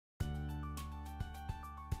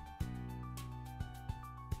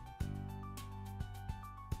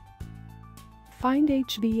Find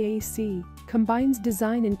HVAC combines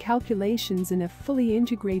design and calculations in a fully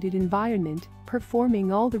integrated environment,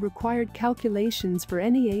 performing all the required calculations for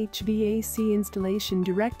any HVAC installation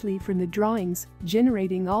directly from the drawings,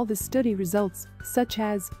 generating all the study results, such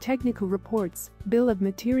as technical reports, bill of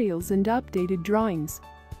materials and updated drawings.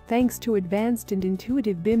 Thanks to advanced and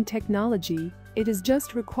intuitive BIM technology, it is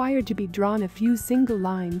just required to be drawn a few single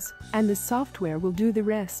lines, and the software will do the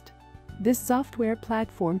rest. This software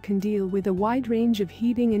platform can deal with a wide range of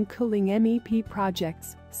heating and cooling MEP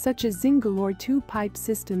projects, such as single or two-pipe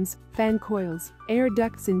systems, fan coils, air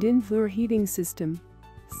ducts and in-floor heating system.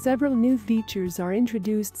 Several new features are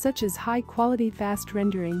introduced such as high-quality fast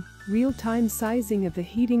rendering, real-time sizing of the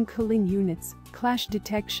heating-cooling units, clash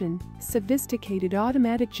detection, sophisticated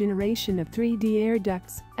automatic generation of 3D air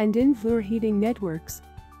ducts, and in-floor heating networks.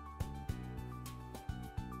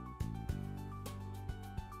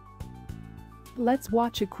 Let's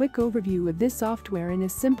watch a quick overview of this software in a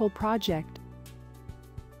simple project.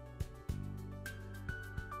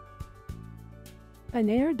 An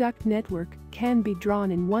air duct network can be drawn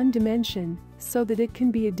in one dimension so that it can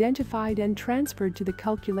be identified and transferred to the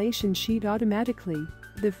calculation sheet automatically.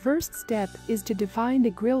 The first step is to define the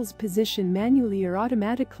grill's position manually or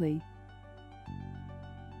automatically.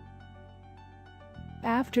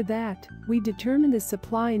 After that, we determine the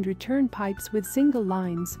supply and return pipes with single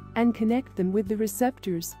lines and connect them with the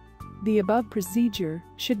receptors. The above procedure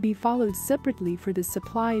should be followed separately for the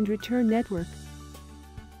supply and return network.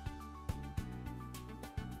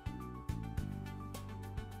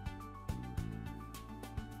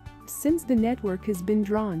 Since the network has been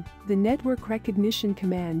drawn, the network recognition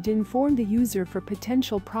command informs the user for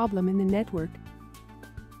potential problem in the network.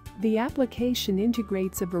 The application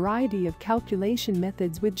integrates a variety of calculation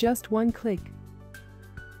methods with just one click.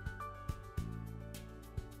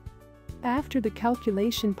 After the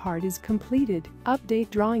calculation part is completed,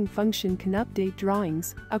 Update Drawing function can update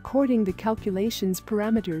drawings according to calculations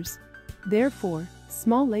parameters. Therefore,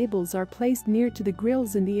 small labels are placed near to the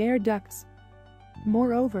grills and the air ducts.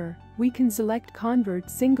 Moreover, we can select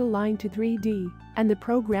Convert Single Line to 3D, and the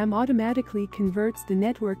program automatically converts the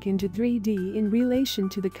network into 3D in relation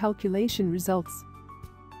to the calculation results.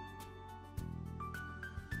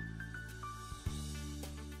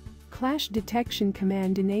 Clash detection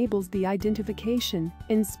command enables the identification,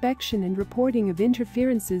 inspection and reporting of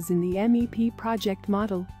interferences in the MEP project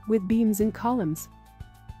model with beams and columns.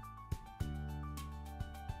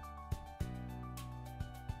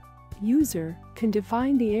 User can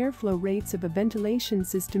define the airflow rates of a ventilation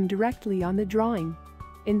system directly on the drawing.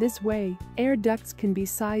 In this way, air ducts can be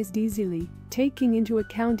sized easily, taking into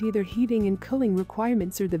account either heating and cooling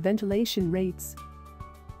requirements or the ventilation rates.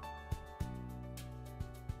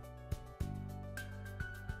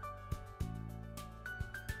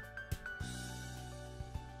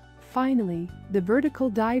 Finally, the vertical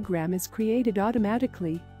diagram is created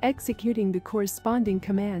automatically, executing the corresponding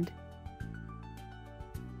command.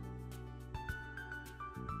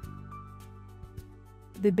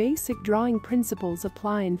 The basic drawing principles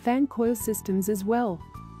apply in fan coil systems as well.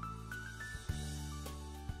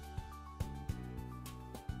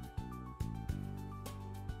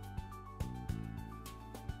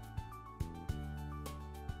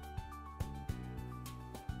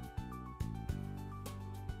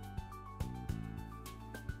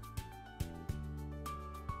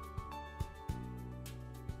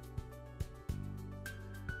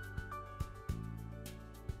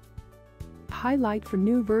 Highlight for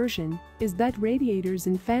new version is that radiators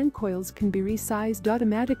and fan coils can be resized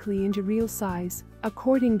automatically into real size,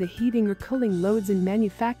 according to heating or cooling loads and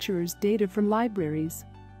manufacturer's data from libraries.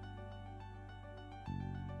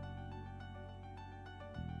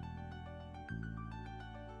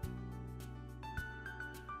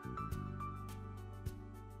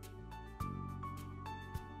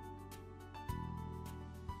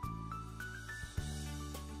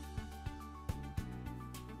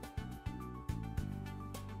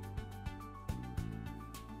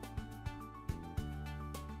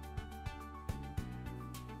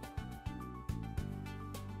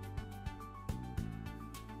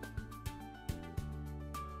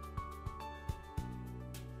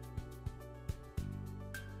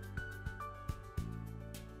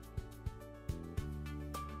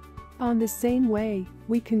 On the same way,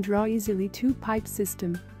 we can draw easily two-pipe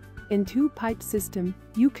system. In two-pipe system,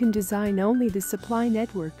 you can design only the supply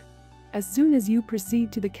network. As soon as you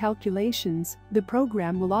proceed to the calculations, the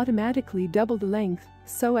program will automatically double the length,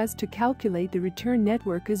 so as to calculate the return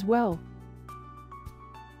network as well.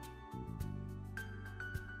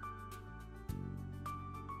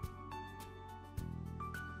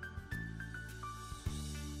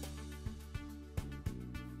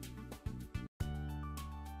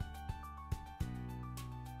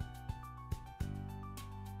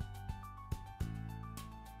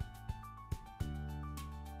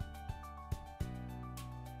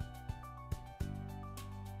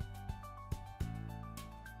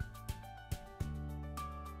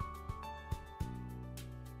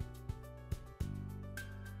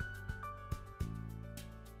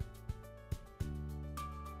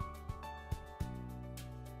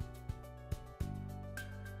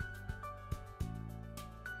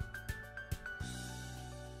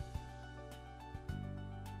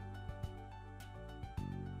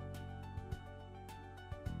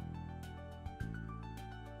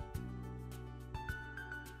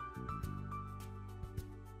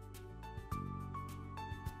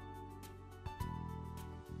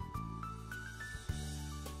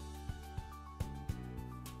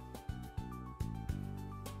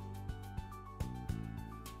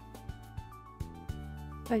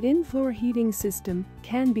 An in-floor heating system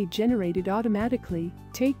can be generated automatically,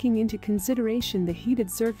 taking into consideration the heated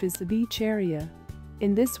surface of each area.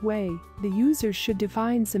 In this way, the user should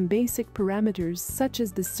define some basic parameters such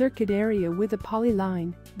as the circuit area with a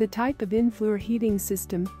polyline, the type of in-floor heating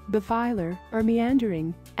system, bifilar or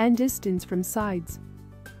meandering, and distance from sides.